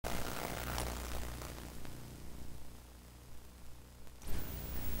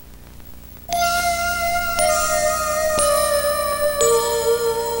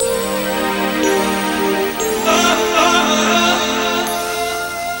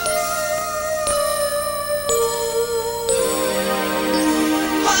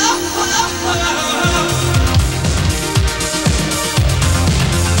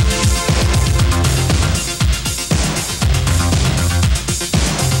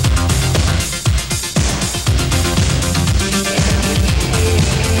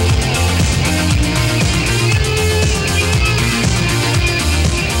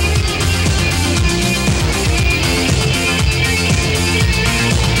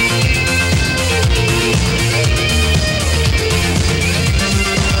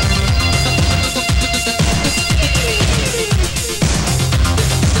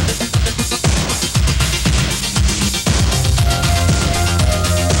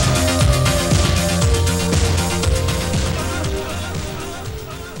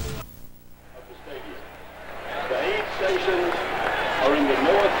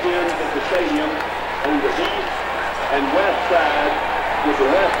with the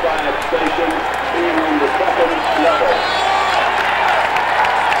left side station being on the second level.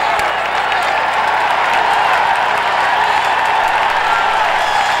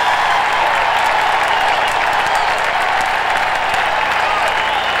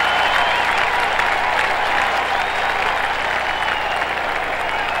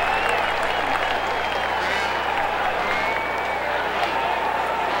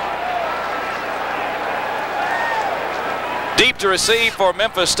 Deep to receive for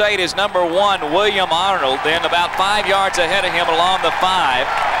Memphis State is number 1, William Arnold. Then about 5 yards ahead of him along the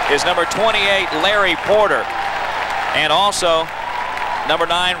 5 is number 28, Larry Porter. And also number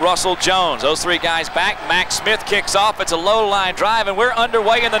 9, Russell Jones. Those 3 guys back. Max Smith kicks off. It's a low line drive, and we're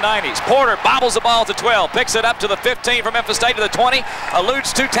underway in the 90s. Porter bobbles the ball to 12, picks it up to the 15 from Memphis State to the 20,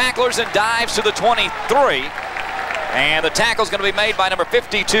 eludes 2 tacklers and dives to the 23. And the tackle is going to be made by number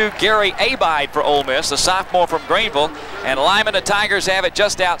 52, Gary Abide for Ole Miss, the sophomore from Greenville. And Lyman, the Tigers have it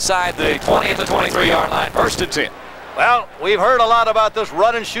just outside the 20 at the 23-yard line, 1st and 10. Well, we've heard a lot about this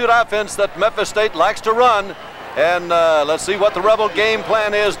run and shoot offense that Memphis State likes to run. And let's see what the Rebel game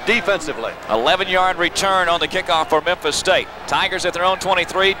plan is defensively. 11-yard return on the kickoff for Memphis State. Tigers at their own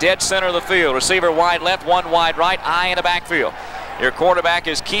 23, dead center of the field. Receiver wide left, 1 wide right, eye in the backfield. Your quarterback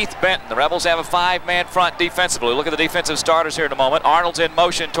is Keith Benton. The Rebels have a 5-man front defensively. Look at the defensive starters here in a moment. Arnold's in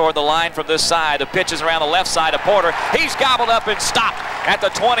motion toward the line from this side. The pitch is around the left side of Porter. He's gobbled up and stopped at the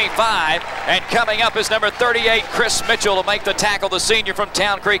 25. And coming up is number 38, Chris Mitchell, to make the tackle, the senior from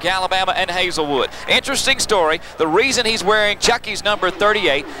Town Creek, Alabama, and Hazelwood. Interesting story. The reason he's wearing Chucky's number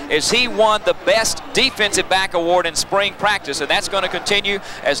 38 is he won the best defensive back award in spring practice, and that's going to continue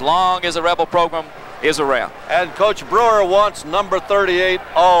as long as the Rebel program is around. And Coach Brewer wants number 38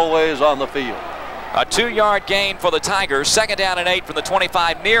 always on the field. A 2-yard gain for the Tigers. 2nd down and 8 from the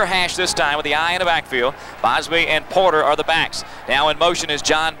 25, near hash this time with the eye in the backfield. Bosby and Porter are the backs. Now in motion is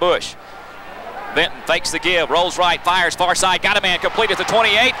John Bush. Benton fakes the give, rolls right, fires far side, got a man complete at the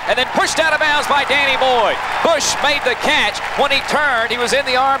 28, and then pushed out of bounds by Danny Boyd. Bush made the catch. When he turned, he was in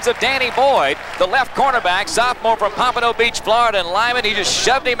the arms of Danny Boyd, the left cornerback, sophomore from Pompano Beach, Florida, and Lyman. He just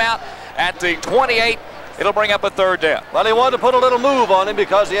shoved him out at the 28. It'll bring up a 3rd down. Well, he wanted to put a little move on him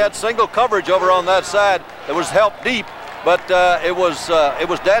because he had single coverage over on that side. It was help deep, but it was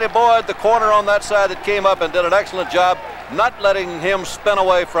Danny Boyd, the corner on that side, that came up and did an excellent job not letting him spin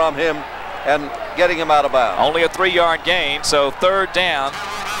away from him and getting him out of bounds. Only a 3-yard gain, so 3rd down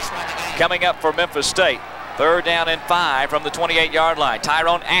coming up for Memphis State. 3rd down and 5 from the 28-yard line.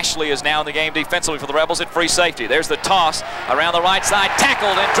 Tyrone Ashley is now in the game defensively for the Rebels at free safety. There's the toss around the right side,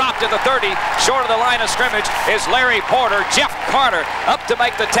 tackled and dropped at the 30. Short of the line of scrimmage is Larry Porter. Jeff Carter up to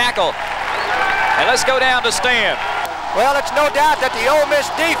make the tackle. And let's go down to Stan. Well, it's no doubt that the Ole Miss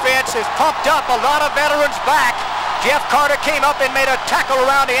defense has pumped up a lot of veterans back. Jeff Carter came up and made a tackle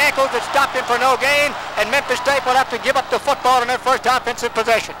around the ankles that stopped him for no gain, and Memphis State will have to give up the football in their first offensive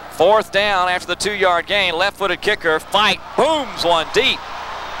possession. 4th down after the 2-yard gain. Left-footed kicker, Fight, booms one deep.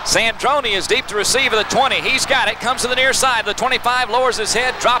 Sandroni is deep to receive at the 20. He's got it, comes to the near side. The 25 lowers his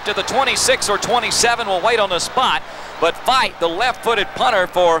head, dropped at the 26 or 27. Will wait on the spot. But Fight, the left-footed punter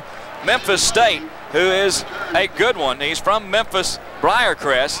for Memphis State, who is a good one. He's from Memphis,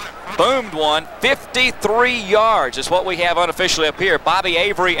 Briarcrest. Boomed one, 53 yards is what we have unofficially up here. Bobby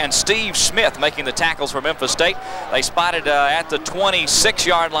Avery and Steve Smith making the tackles for Memphis State. They spotted at the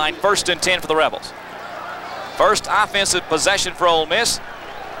 26-yard line, 1st and 10 for the Rebels. First offensive possession for Ole Miss.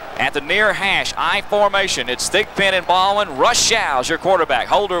 At the near hash, I formation. It's Thigpen and Baldwin. Russ Show's your quarterback.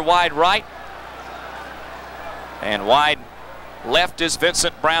 Holder wide right. And wide left is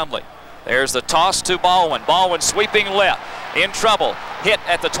Vincent Brownlee. There's the toss to Baldwin. Baldwin sweeping left. In trouble. Hit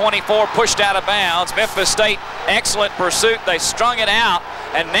at the 24, pushed out of bounds. Memphis State, excellent pursuit. They strung it out.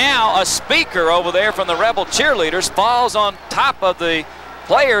 And now a speaker over there from the Rebel cheerleaders falls on top of the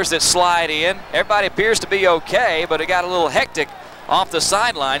players that slide in. Everybody appears to be okay, but it got a little hectic off the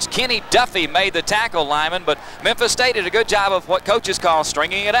sidelines. Kenny Duffy made the tackle, Lyman, but Memphis State did a good job of what coaches call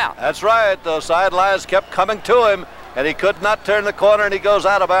stringing it out. That's right. The sidelines kept coming to him, and he could not turn the corner, and he goes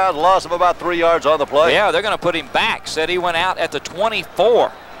out of bounds. Loss of about 3 yards on the play. Yeah, they're going to put him back. Said he went out at the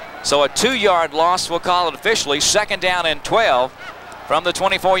 24. So a 2-yard loss, we'll call it officially. 2nd down and 12 from the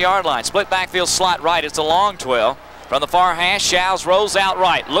 24-yard line. Split backfield slot right. It's a long 12. From the far hash, Shows rolls out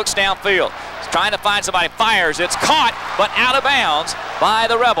right, looks downfield. He's trying to find somebody, fires. It's caught, but out of bounds by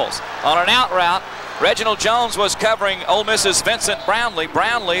the Rebels. On an out route, Reginald Jones was covering Ole Miss's Vincent Brownlee.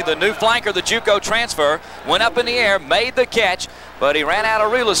 Brownlee, the new flanker, the JUCO transfer, went up in the air, made the catch, but he ran out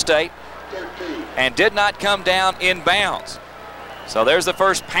of real estate and did not come down in bounds. So there's the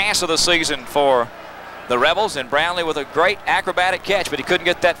first pass of the season for the Rebels, and Brownlee with a great acrobatic catch, but he couldn't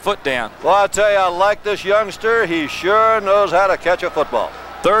get that foot down. Well, I tell you, I like this youngster. He sure knows how to catch a football.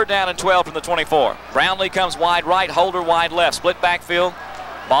 3rd down and 12 from the 24. Brownlee comes wide right, Holder wide left. Split backfield.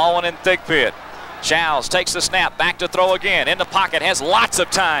 Baldwin in thick pit. Childs takes the snap, back to throw again. In the pocket, has lots of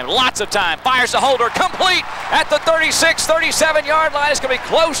time. Fires to Holder, complete at the 36, 37-yard line. It's going to be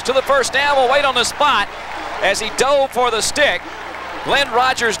close to the first down. We'll wait on the spot as he dove for the stick. Glenn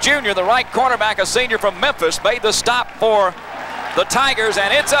Rogers Jr., the right cornerback, a senior from Memphis, made the stop for the Tigers,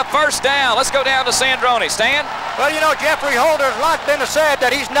 and it's a first down. Let's go down to Sandrone. Stan? Well, you know, Jeffrey Holder's a lot been said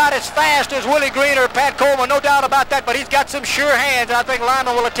that he's not as fast as Willie Green or Pat Coleman, no doubt about that, but he's got some sure hands, and I think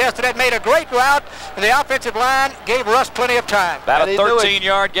linemen will attest to that. Made a great route, and the offensive line gave Russ plenty of time. About a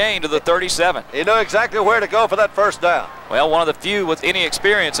 13-yard gain to the 37. He knew exactly where to go for that first down. Well, one of the few with any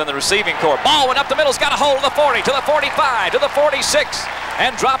experience in the receiving corps. Baldwin up the middle's got a hold of the 40, to the 45, to the 46,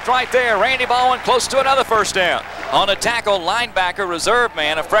 and dropped right there. Randy Baldwin close to another first down. On a tackle, linebacker, reserve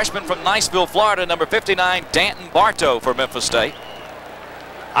man, a freshman from Niceville, Florida, number 59, Danton Bartow for Memphis State.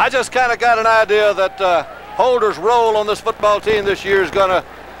 I just kind of got an idea that Holder's role on this football team this year is going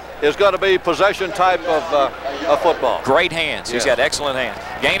to be possession type of football. Great hands. He's got excellent hands.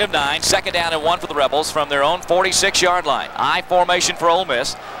 Gain of 9, 2nd down and 1 for the Rebels from their own 46-yard line. I formation for Ole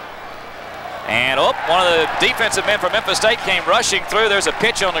Miss. And one of the defensive men from Memphis State came rushing through. There's a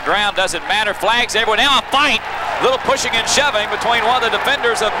pitch on the ground. Doesn't matter. Flags everywhere. Now a fight. A little pushing and shoving between one of the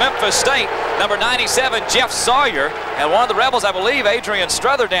defenders of Memphis State, number 97, Jeff Sawyer, and one of the Rebels, I believe, Adrian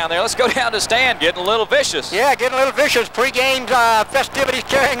Struther down there. Let's go down to Stan, getting a little vicious. Yeah, getting a little vicious. Pre-game festivities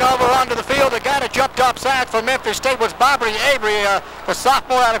carrying over onto the field. The guy that jumped offside for Memphis State was Bobby Avery, the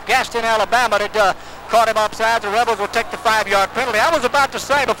sophomore out of Gaston, Alabama, that caught him offside. The Rebels will take the 5-yard penalty. I was about to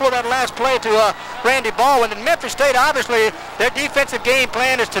say before that last play to Randy Baldwin, and Memphis State, obviously, their defensive game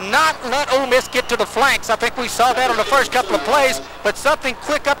plan is to not let Ole Miss get to the flanks. I think we saw that on the first couple of plays, but something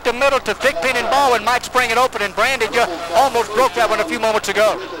quick up the middle to Thigpen and Baldwin might spring it open, and Brandy just almost broke that one a few moments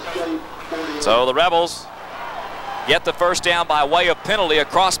ago. So the Rebels get the first down by way of penalty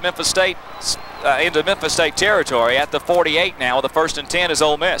across Memphis State, into Memphis State territory at the 48 now. The 1st and 10 is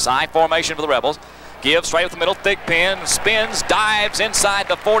Ole Miss. I formation for the Rebels. Gives straight up the middle, Thigpen, spins, dives inside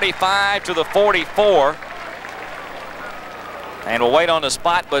the 45 to the 44. And we'll wait on the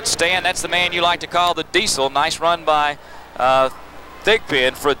spot, but Stan, that's the man you like to call the Diesel. Nice run by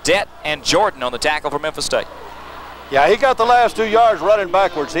Thigpen, Fredette, and Jordan on the tackle for Memphis State. Yeah, he got the last 2 yards running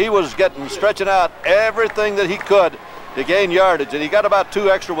backwards. He was stretching out everything that he could to gain yardage, and he got about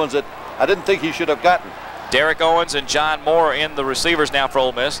 2 extra ones that I didn't think he should have gotten. Derek Owens and John Moore in the receivers now for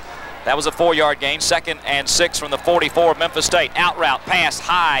Ole Miss. That was a 4-yard gain. 2nd and 6 from the 44 of Memphis State. Out route, pass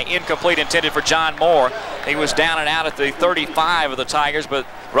high, incomplete, intended for John Moore. He was down and out at the 35 of the Tigers, but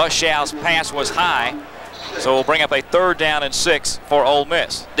Rushow's pass was high. So we'll bring up a 3rd down and 6 for Ole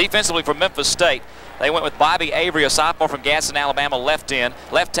Miss. Defensively for Memphis State, they went with Bobby Avery, a sophomore from Gadsden, Alabama, left end.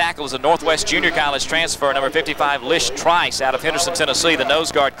 Left tackle is a Northwest Junior College transfer, number 55, Lish Trice, out of Henderson, Tennessee. The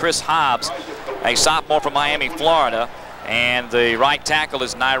nose guard, Chris Hobbs, a sophomore from Miami, Florida. And the right tackle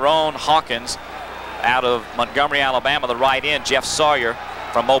is Nyrone Hawkins out of Montgomery, Alabama. The right end, Jeff Sawyer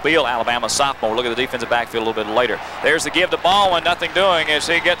from Mobile, Alabama, sophomore. Look at the defensive backfield a little bit later. There's the give to Baldwin, nothing doing as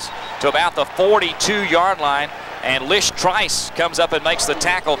he gets to about the 42-yard line. And Lish Trice comes up and makes the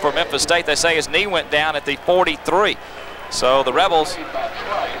tackle for Memphis State. They say his knee went down at the 43. So the Rebels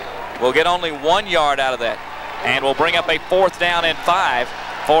will get only 1 yard out of that. And will bring up a 4th down and 5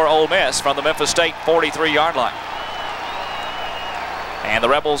 for Ole Miss from the Memphis State 43-yard line. And the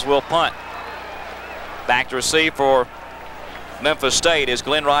Rebels will punt. Back to receive for Memphis State is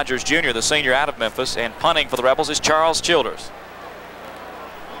Glenn Rogers Jr., the senior out of Memphis, and punting for the Rebels is Charles Childers,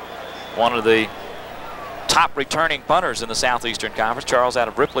 one of the top returning punters in the Southeastern Conference. Charles out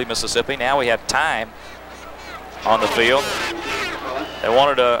of Ripley, Mississippi. Now we have time on the field. They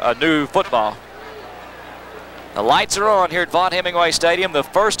wanted a new football. The lights are on here at Vaught Hemingway Stadium. The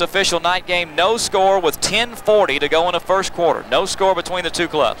first official night game, no score with 10:40 to go in the first quarter. No score between the two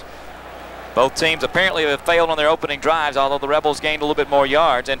clubs. Both teams apparently have failed on their opening drives, although the Rebels gained a little bit more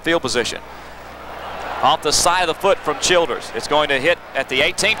yards and field position. Off the side of the foot from Childers. It's going to hit at the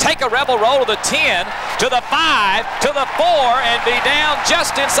 18. Take a Rebel roll to the 10, to the 5, to the 4, and be down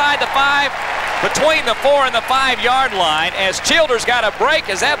just inside the 5, between the 4 and the 5-yard line, as Childers got a break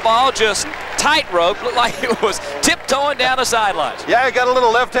as that ball just tightrope. Looked like it was tiptoeing down the sidelines. Yeah, he got a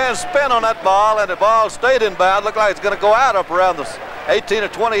little left-hand spin on that ball, and the ball stayed inbound. Looked like it's going to go out up around the 18 or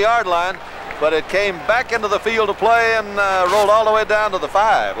 20-yard line. But it came back into the field of play and rolled all the way down to the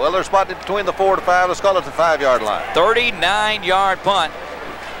 5. Well, they're spotted between the 4 to 5. Let's call it the 5-yard line. 39-yard punt.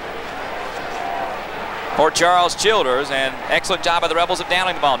 for Charles Childers, and excellent job by the Rebels of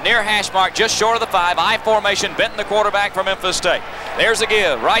downing the ball. Near hash mark, just short of the 5. I formation, Benton the quarterback for Memphis State. There's a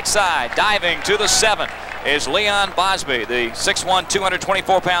give, right side, diving to the 7 is Leon Bosby, the 6'1",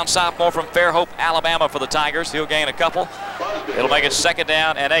 224-pound sophomore from Fairhope, Alabama for the Tigers. He'll gain a couple. It'll make it 2nd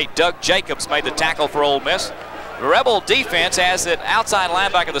down and 8. Doug Jacobs made the tackle for Ole Miss. The Rebel defense has that outside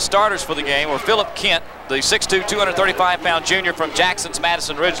linebacker. The starters for the game were Philip Kent, the 6'2", 235-pound junior from Jackson's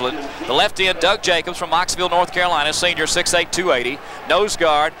Madison Ridgeland. The left end, Doug Jacobs from Moxville, North Carolina, senior, 6'8", 280. Nose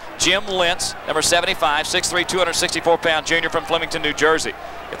guard, Jim Lentz, number 75, 6'3", 264-pound junior from Flemington, New Jersey.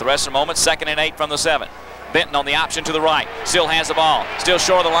 Get the rest of the moment, 2nd and 8 from the 7. Benton on the option to the right, still has the ball, still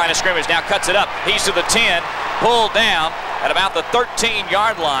short of the line of scrimmage, now cuts it up, he's to the 10, pulled down at about the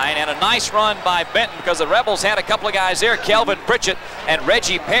 13-yard line, and a nice run by Benton because the Rebels had a couple of guys there. Kelvin Pritchett and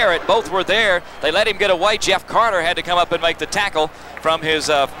Reggie Parrott both were there. They let him get away. Jeff Carter had to come up and make the tackle from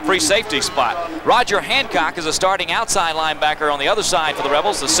his free safety spot. Roger Hancock is a starting outside linebacker on the other side for the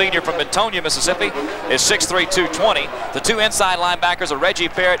Rebels. The senior from Bentonia, Mississippi, is 6'3", 220. The 2 inside linebackers are Reggie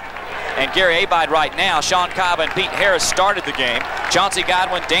Parrott and Gary Abide right now. Sean Cobb and Pete Harris started the game. Chauncey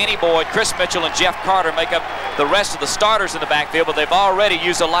Godwin, Danny Boyd, Chris Mitchell, and Jeff Carter make up the rest of the starters in the backfield, but they've already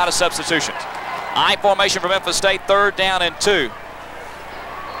used a lot of substitutions. I formation for Memphis State, 3rd down and 2.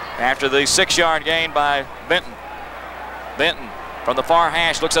 After the 6-yard gain by Benton. Benton from the far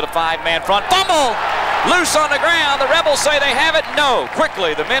hash looks at a 5-man front. Fumble! Loose on the ground. The Rebels say they have it. No.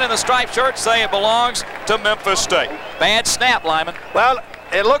 Quickly, the men in the striped shirts say it belongs to Memphis State. Bad snap, Lyman. Well,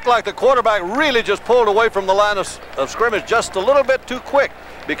 it looked like the quarterback really just pulled away from the line of scrimmage just a little bit too quick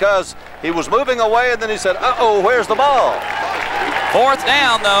because he was moving away and then he said, uh-oh, where's the ball? 4th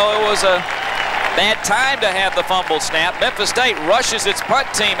down, though. It was a bad time to have the fumble snap. Memphis State rushes its punt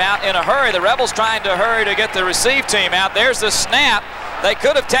team out in a hurry. The Rebels trying to hurry to get the receive team out. There's the snap. They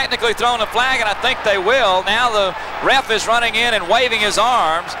could have technically thrown a flag, and I think they will. Now the ref is running in and waving his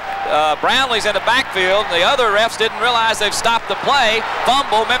arms. Brownlee's in the backfield. The other refs didn't realize they've stopped the play.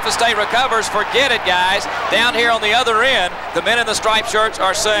 Fumble. Memphis State recovers. Forget it, guys. Down here on the other end, the men in the striped shirts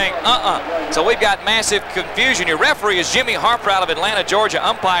are saying, So we've got massive confusion. Your referee is Jimmy Harper out of Atlanta, Georgia.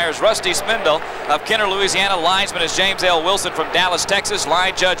 Umpires Rusty Spindle of Kenner, Louisiana. Linesman is James L. Wilson from Dallas, Texas.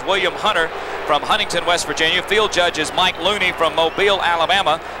 Line judge William Hunter from Huntington, West Virginia. Field judge is Mike Looney from Mobile,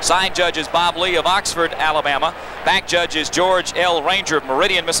 Alabama. Sign judge is Bob Lee of Oxford, Alabama. Back judge is George L. Ranger of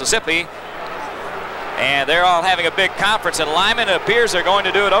Meridian, Mississippi. And they're all having a big conference in Lyman. It appears they're going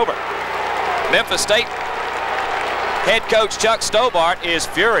to do it over. Memphis State head coach Chuck Stobart is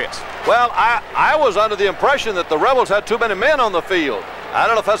furious. Well, I was under the impression that the Rebels had too many men on the field. I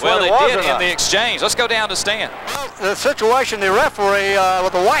don't know if that's what it was or not. Well, they did in the exchange. Let's go down to Stan. Well, the situation, the referee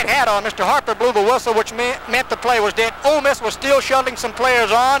with the white hat on, Mr. Harper blew the whistle, which meant the play was dead. Ole Miss was still shuttling some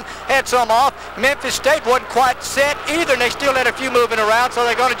players on, had some off. Memphis State wasn't quite set either, and they still had a few moving around, so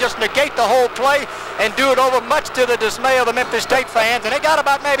they're going to just negate the whole play and do it over, much to the dismay of the Memphis State fans. And they got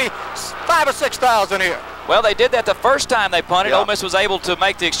about maybe 5,000 or 6,000 here. Well, they did that the first time they punted. Ole Miss was able to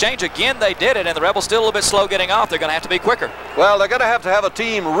make the exchange. Again, they did it, and the Rebels still a little bit slow getting off. They're going to have to be quicker. Well, they're going to have a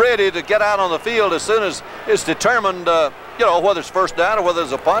team ready to get out on the field as soon as it's determined, whether it's first down or whether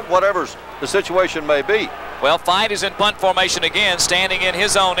it's a punt, whatever the situation may be. Well, Fight is in punt formation again, standing in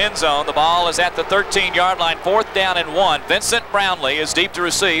his own end zone. The ball is at the 13-yard line, 4th down and 1. Vincent Brownlee is deep to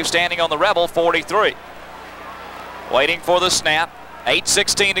receive, standing on the Rebel 43. Waiting for the snap.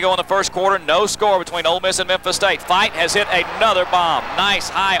 8:16 to go in the first quarter. No score between Ole Miss and Memphis State. Fight has hit another bomb. Nice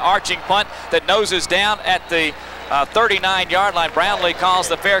high arching punt that noses down at the 39-yard line. Brownlee calls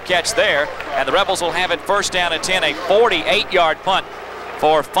the fair catch there, and the Rebels will have it 1st down and 10. A 48-yard punt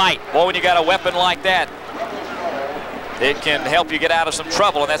for Fight. Boy, when you got a weapon like that, it can help you get out of some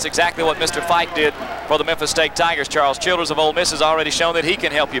trouble, and that's exactly what Mr. Fight did for the Memphis State Tigers. Charles Childers of Ole Miss has already shown that he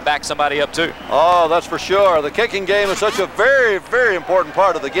can help you back somebody up too. Oh, that's for sure. The kicking game is such a very, very important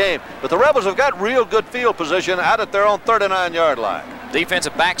part of the game. But the Rebels have got real good field position out at their own 39-yard line.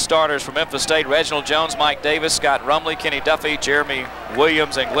 Defensive back starters for Memphis State: Reginald Jones, Mike Davis, Scott Rumley, Kenny Duffy, Jeremy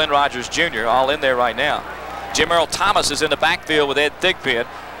Williams, and Glenn Rogers Jr. all in there right now. Jim Earl Thomas is in the backfield with Ed Thigpen.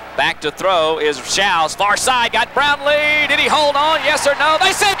 Back to throw is Schaus, far side, got Brownlee. Did he hold on, yes or no?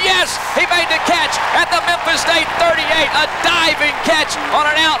 They said yes! He made the catch at the Memphis State 38. A diving catch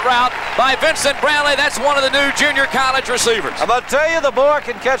on an out route by Vincent Brownlee. That's one of the new junior college receivers. I'm going to tell you, the boy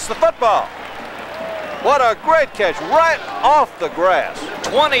can catch the football. What a great catch, right off the grass.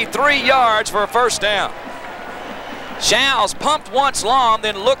 23 yards for a 1st down. Schaus pumped once long,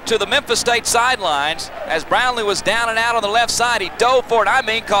 then looked to the Memphis State sidelines as Brownlee was down and out on the left side. He dove for it. I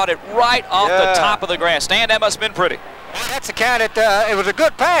mean, caught it right off the top of the grass. Stan, that must have been pretty. Well, that's the kind that it was a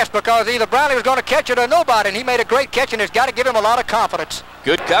good pass because either Brownlee was going to catch it or nobody, and he made a great catch, and it's got to give him a lot of confidence.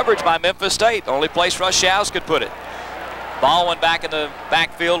 Good coverage by Memphis State. Only place Russ Shows could put it. Baldwin back in the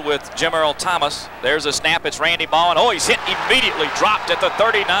backfield with Jim Earl Thomas. There's a snap. It's Randy Baldwin. Oh, he's hit immediately. Dropped at the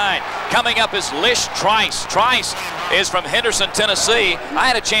 39. Coming up is Lish Trice. Trice is from Henderson, Tennessee. I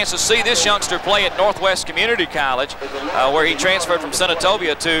had a chance to see this youngster play at Northwest Community College, where he transferred from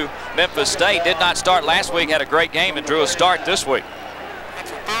Senatobia to Memphis State. Did not start last week. Had a great game and drew a start this week.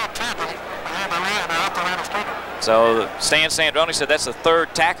 So Stan Sandroni said that's the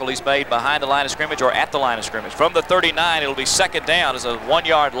third tackle he's made behind the line of scrimmage or at the line of scrimmage. From the 39, it'll be second down as a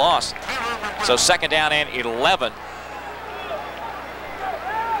 1-yard loss. So second down and 11.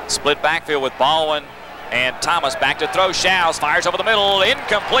 Split backfield with Baldwin and Thomas back to throw. Shows fires over the middle.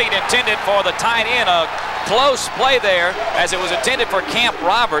 Incomplete, intended for the tight end. A close play there as it was intended for Camp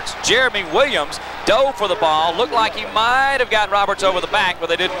Roberts. Jeremy Williams dove for the ball. Looked like he might have got Roberts over the back, but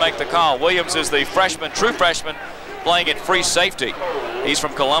they didn't make the call. Williams is the freshman, true freshman, playing at free safety. He's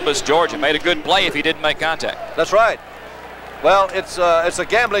from Columbus, Georgia. Made a good play if he didn't make contact. That's right. Well, it's a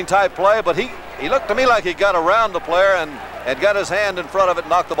gambling type play, but he looked to me like he got around the player and got his hand in front of it and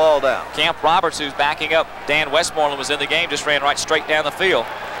knocked the ball down. Camp Roberts, who's backing up Dan Westmoreland, was in the game, just ran right straight down the field.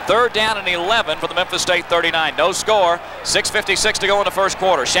 Third down and 11 for the Memphis State 39. No score. 6:56 to go in the first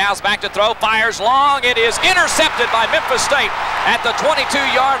quarter. Shows back to throw. Fires long. It is intercepted by Memphis State at the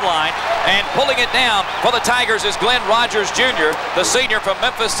 22-yard line. And pulling it down for the Tigers is Glenn Rogers Jr., the senior from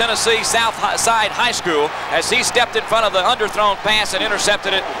Memphis, Tennessee Southside High School, as he stepped in front of the underthrown pass and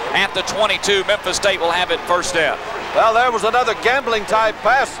intercepted it at the 22. Memphis State will have it first down. Well, there was another gambling type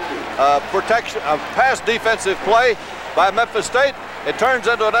pass pass defensive play by Memphis State. It turns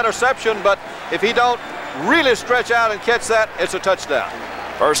into an interception, but if he don't really stretch out and catch that, it's a touchdown.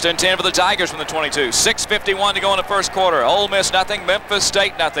 First and 10 for the Tigers from the 22. 6:51 to go in the first quarter. Ole Miss nothing, Memphis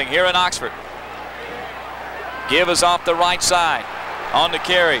State nothing here in Oxford. Give is off the right side. On the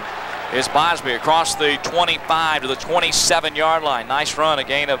carry is Bosby across the 25 to the 27-yard line. Nice run, a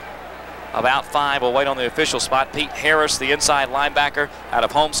gain of about 5. We'll wait on the official spot. Pete Harris, the inside linebacker out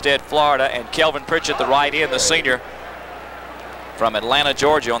of Homestead, Florida, and Kelvin Pritchett, the right end, the senior from Atlanta,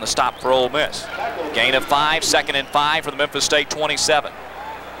 Georgia, on the stop for Ole Miss. Gain of 5, second and 5 for the Memphis State 27.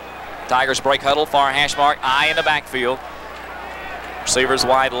 Tigers break huddle, far hash mark, eye in the backfield. Receivers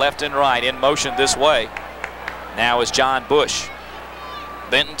wide left and right, in motion this way. Now is John Bush.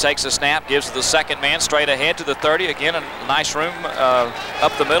 Benton takes a snap, gives to the second man straight ahead to the 30. Again, a nice room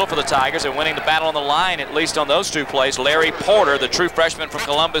up the middle for the Tigers. And winning the battle on the line, at least on those two plays. Larry Porter, the true freshman from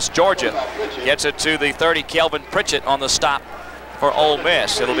Columbus, Georgia, gets it to the 30. Kelvin Pritchett on the stop for Ole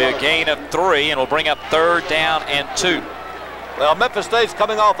Miss. It'll be a gain of 3, and will bring up third down and 2. Well, Memphis State's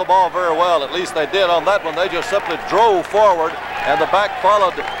coming off the ball very well. At least they did on that one. They just simply drove forward, and the back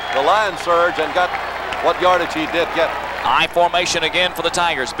followed the line surge and got what yardage he did get. I formation again for the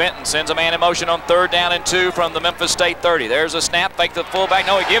Tigers. Benton sends a man in motion on third down and 2 from the Memphis State 30. There's a snap, fake to the fullback.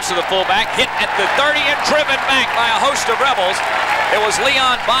 No, he gives to the fullback. Hit at the 30 and driven back by a host of Rebels. It was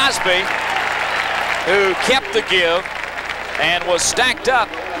Leon Bosby who kept the give and was stacked up.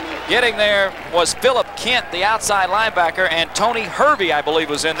 Getting there was Philip Kent, the outside linebacker, and Tony Hervey, I believe,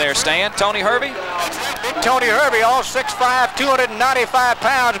 was in there, Stan. Tony Hervey? Tony Hervey, all 6'5", 295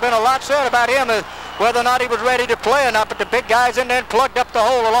 pounds. Been a lot said about him, whether or not he was ready to play or not, but the big guy's in there and plugged up the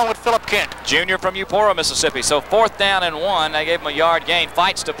hole along with Philip Kent. Junior from Eupora, Mississippi. So fourth down and 1. They gave him a yard gain.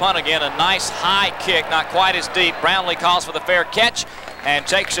 Fights to punt again. A nice high kick, not quite as deep. Brownlee calls for the fair catch and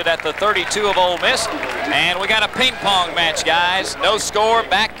takes it at the 32 of Ole Miss. And we got a ping pong match, guys. No score,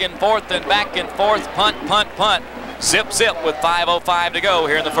 back and forth and back and forth. Punt, punt, punt. Zip, zip with 5:05 to go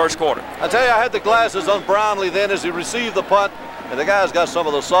here in the first quarter. I tell you, I had the glasses on Brownlee then as he received the punt. And the guy's got some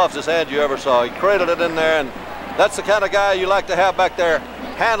of the softest hands you ever saw. He cradled it in there, and that's the kind of guy you like to have back there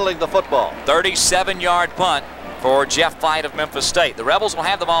handling the football. 37-yard punt for Jeff Fight of Memphis State. The Rebels will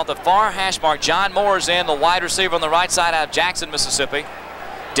have the ball at the far hash mark. John Moore is in, the wide receiver on the right side out of Jackson, Mississippi.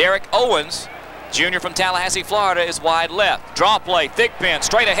 Derek Owens, junior from Tallahassee, Florida, is wide left. Draw play, thick pin,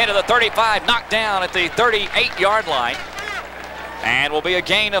 straight ahead of the 35, knocked down at the 38-yard line. And will be a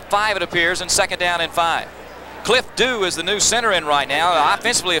gain of 5, it appears, and second down and 5. Cliff Dew is the new center in right now.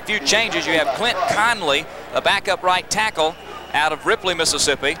 Offensively, a few changes. You have Clint Conley, a backup right tackle out of Ripley,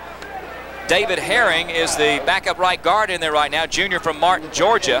 Mississippi. David Herring is the backup right guard in there right now, junior from Martin,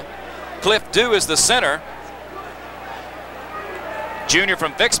 Georgia. Cliff Dew is the center, junior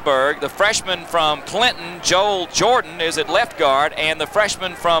from Vicksburg. The freshman from Clinton, Joel Jordan, is at left guard, and the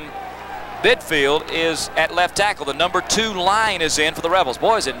freshman from Bidfield is at left tackle. The number 2 line is in for the Rebels.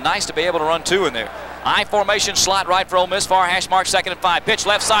 Boy, is it nice to be able to run 2 in there. I formation slot right for Ole Miss. Far hash mark, 2nd and 5. Pitch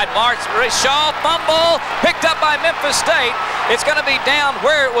left side, Mark. Shaw, fumble, picked up by Memphis State. It's going to be down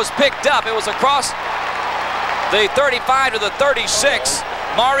where it was picked up. It was across the 35 to the 36.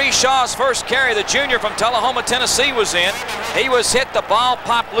 Maurice Shaw's first carry, the junior from Tullahoma, Tennessee, was in. He was hit, the ball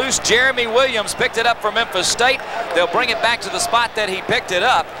popped loose. Jeremy Williams picked it up for Memphis State. They'll bring it back to the spot that he picked it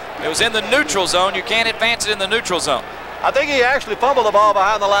up. It was in the neutral zone. You can't advance it in the neutral zone. I think he actually fumbled the ball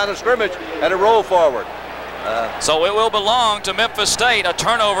behind the line of scrimmage and it rolled forward. So it will belong to Memphis State, a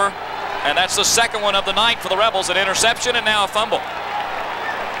turnover, and that's the second one of the night for the Rebels, an interception and now a fumble.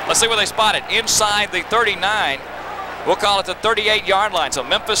 Let's see where they spot it. Inside the 39. We'll call it the 38-yard line. So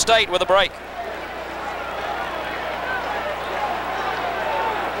Memphis State with a break.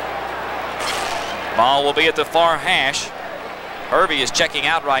 Ball will be at the far hash. Hervey is checking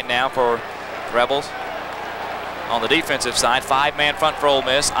out right now for Rebels. On the defensive side, 5-man front for Ole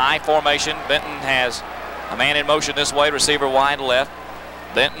Miss. I formation. Benton has a man in motion this way, receiver wide left.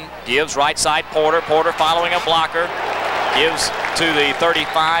 Benton gives right side Porter. Porter following a blocker. Gives to the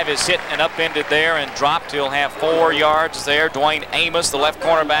 35, is hit and upended there and dropped. He'll have 4 yards there. Dwayne Amos, the left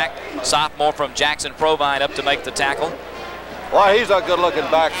cornerback, sophomore from Jackson Provine, up to make the tackle. Why, he's a good-looking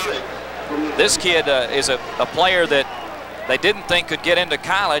back. This kid is a player that they didn't think could get into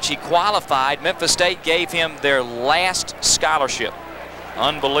college. He qualified. Memphis State gave him their last scholarship.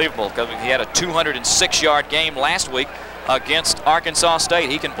 Unbelievable, because he had a 206-yard game last week against Arkansas State.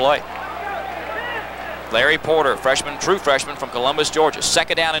 He can play. Larry Porter, freshman, true freshman from Columbus, Georgia.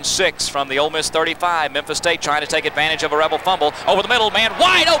 2nd down and 6 from the Ole Miss 35. Memphis State trying to take advantage of a Rebel fumble. Over the middle, man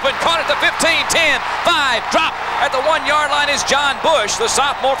wide open, caught at the 15, 10, 5, drop. At the 1-yard line is John Bush, the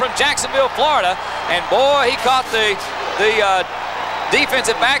sophomore from Jacksonville, Florida. And boy, he caught the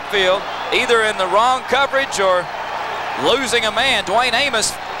defensive backfield either in the wrong coverage or losing a man. Dwayne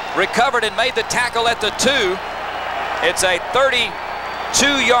Amos recovered and made the tackle at the 2. It's a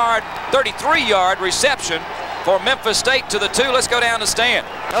 33-yard reception for Memphis State to the 2. Let's go down to Stan.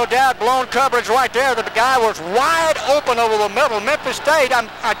 No doubt, blown coverage right there. The guy was wide open over the middle. Memphis State,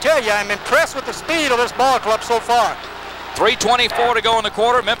 I tell you, I'm impressed with the speed of this ball club so far. 3:24 to go in the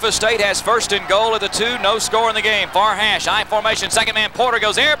quarter. Memphis State has 1st and goal at the 2. No score in the game. Far hash, I formation. 2nd man Porter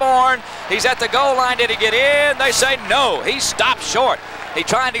goes airborne. He's at the goal line. Did he get in? They say no. He stopped short. He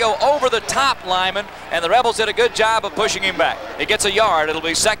tried to go over the top lineman, and the Rebels did a good job of pushing him back. He gets a yard. It'll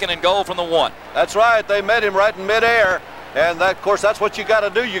be 2nd and goal from the 1. That's right. They met him right in midair, and that, of course, that's what you got to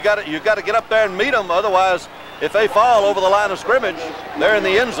do. You got to get up there and meet them. Otherwise, if they fall over the line of scrimmage, they're in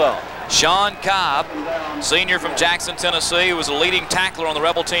the end zone. Sean Cobb, senior from Jackson, Tennessee, who was a leading tackler on the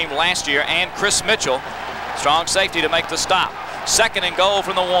Rebel team last year, and Chris Mitchell, strong safety to make the stop. 2nd and goal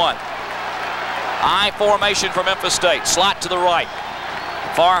from the 1. I formation for Memphis State. Slot to the right.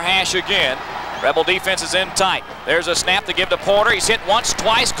 Far hash again. Rebel defense is in tight. There's a snap to give to Porter. He's hit once,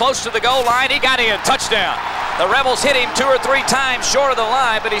 twice, close to the goal line. He got in. Touchdown. The Rebels hit him 2 or 3 times short of the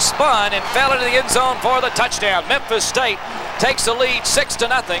line, but he spun and fell into the end zone for the touchdown. Memphis State takes the lead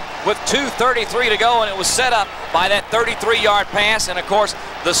 6-0 with 2:33 to go, and it was set up by that 33-yard pass. And, of course,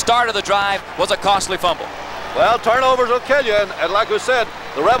 the start of the drive was a costly fumble. Well, turnovers will kill you, and like we said,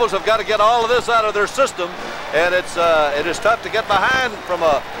 the Rebels have got to get all of this out of their system, and it is tough to get behind from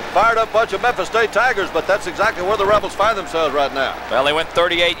a fired-up bunch of Memphis State Tigers, but that's exactly where the Rebels find themselves right now. Well, they went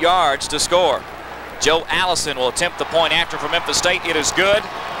 38 yards to score. Joe Allison will attempt the point after for Memphis State. It is good.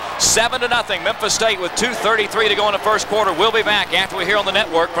 7-0, Memphis State with 2:33 to go in the first quarter. We'll be back after we hear on the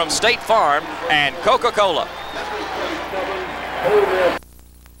network from State Farm and Coca-Cola.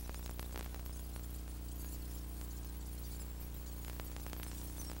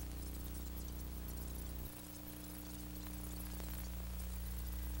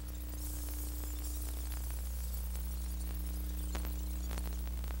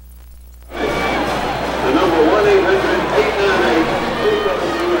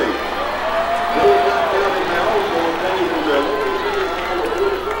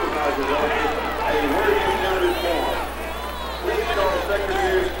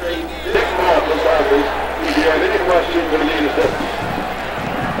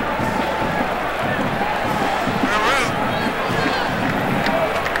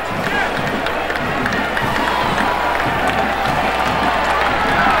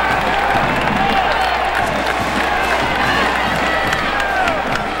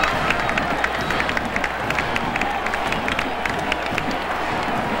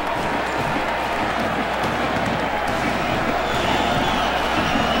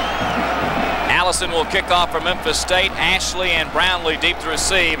 Will kick off for Memphis State. Ashley and Brownlee deep to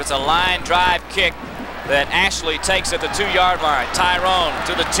receive. It's a line drive kick that Ashley takes at the 2-yard line. Tyrone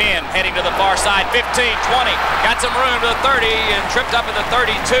to the 10, heading to the far side, 15, 20. Got some room to the 30 and tripped up at the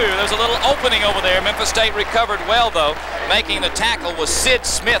 32. There's a little opening over there. Memphis State recovered well, though. Making the tackle was Sid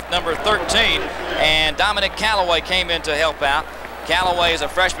Smith, number 13, and Dominic Calloway came in to help out. Calloway is a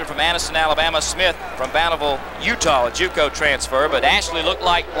freshman from Anniston, Alabama. Smith from Bountiful, Utah, a JUCO transfer. But Ashley looked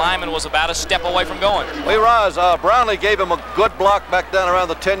like Lyman was about a step away from going. Lee Raz, Brownlee gave him a good block back down around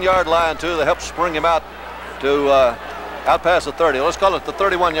the 10-yard line, too. That helped spring him out to out past the 30. Let's call it the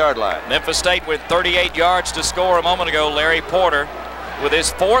 31-yard line. Memphis State with 38 yards to score a moment ago. Larry Porter with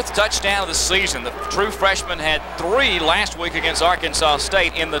his 4th touchdown of the season. The true freshman had 3 last week against Arkansas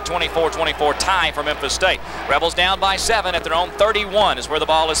State in the 24-24 tie for Memphis State. Rebels down by 7 at their own 31 is where the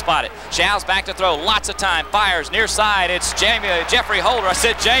ball is spotted. Show's back to throw, lots of time, fires near side. It's Jeffrey Holder. I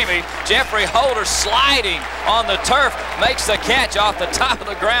said Jamie. Jeffrey Holder sliding on the turf, makes the catch off the top of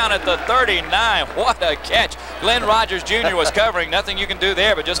the ground at the 39. What a catch. Glenn Rogers Jr. was covering. Nothing you can do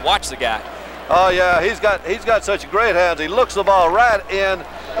there but just watch the guy. Oh yeah, he's got such great hands. He looks the ball right in,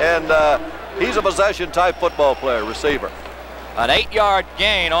 and he's a possession type football player, receiver. An 8-yard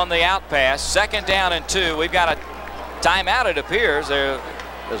gain on the out pass. 2nd down and 2. We've got a timeout, it appears. There's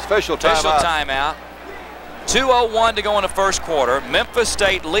official timeout. 2:01 to go in the first quarter. Memphis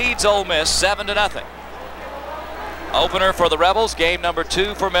State leads Ole Miss 7-0. Opener for the Rebels, game number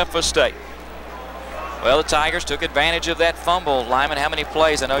 2 for Memphis State. Well, the Tigers took advantage of that fumble. Lyman, how many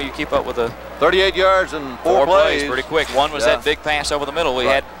plays? I know you keep up with the 38 yards and 4 plays. Pretty quick. One was that big pass over the middle. We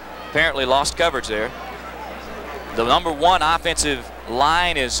had apparently lost coverage there. The number 1 offensive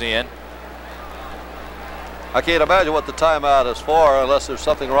line is in. I can't imagine what the timeout is for unless there's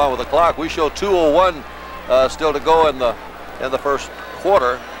something wrong with the clock. We show 2:01 still to go in the first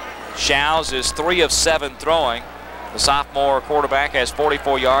quarter. Shows is 3 of 7 throwing. The sophomore quarterback has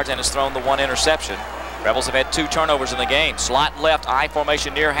 44 yards and has thrown the 1 interception. Rebels have had 2 turnovers in the game. Slot left, I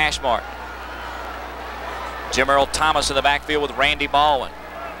formation near hash mark. Jim Earl Thomas in the backfield with Randy Baldwin.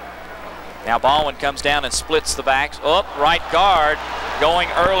 Now Baldwin comes down and splits the backs. Up, right guard going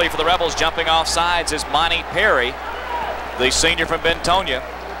early for the Rebels. Jumping off sides is Monty Perry, the senior from Bentonia.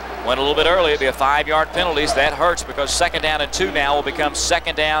 Went a little bit early. It'd be a 5-yard penalty. So that hurts because 2nd down and 2 now will become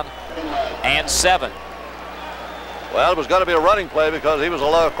 2nd down and 7. Well, it was going to be a running play because he was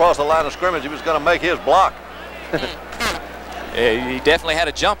across the line of scrimmage. He was going to make his block. He definitely had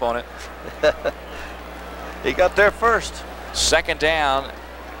a jump on it. He got there first. 2nd down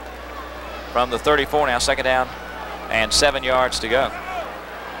from the 34 now. 2nd down and 7 yards to go.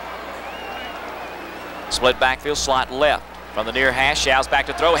 Split backfield, slot left from the near hash. Shouts back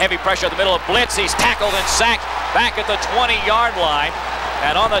to throw. Heavy pressure in the middle of blitz. He's tackled and sacked back at the 20-yard line.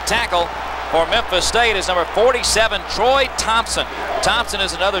 And on the tackle for Memphis State is number 47, Troy Thompson. Thompson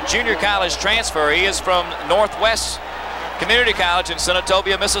is another junior college transfer. He is from Northwest Community College in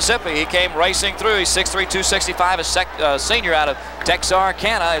Senatobia, Mississippi. He came racing through. He's 6'3", 265, a senior out of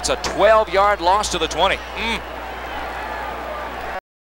Texarkana. It's a 12-yard loss to the 20.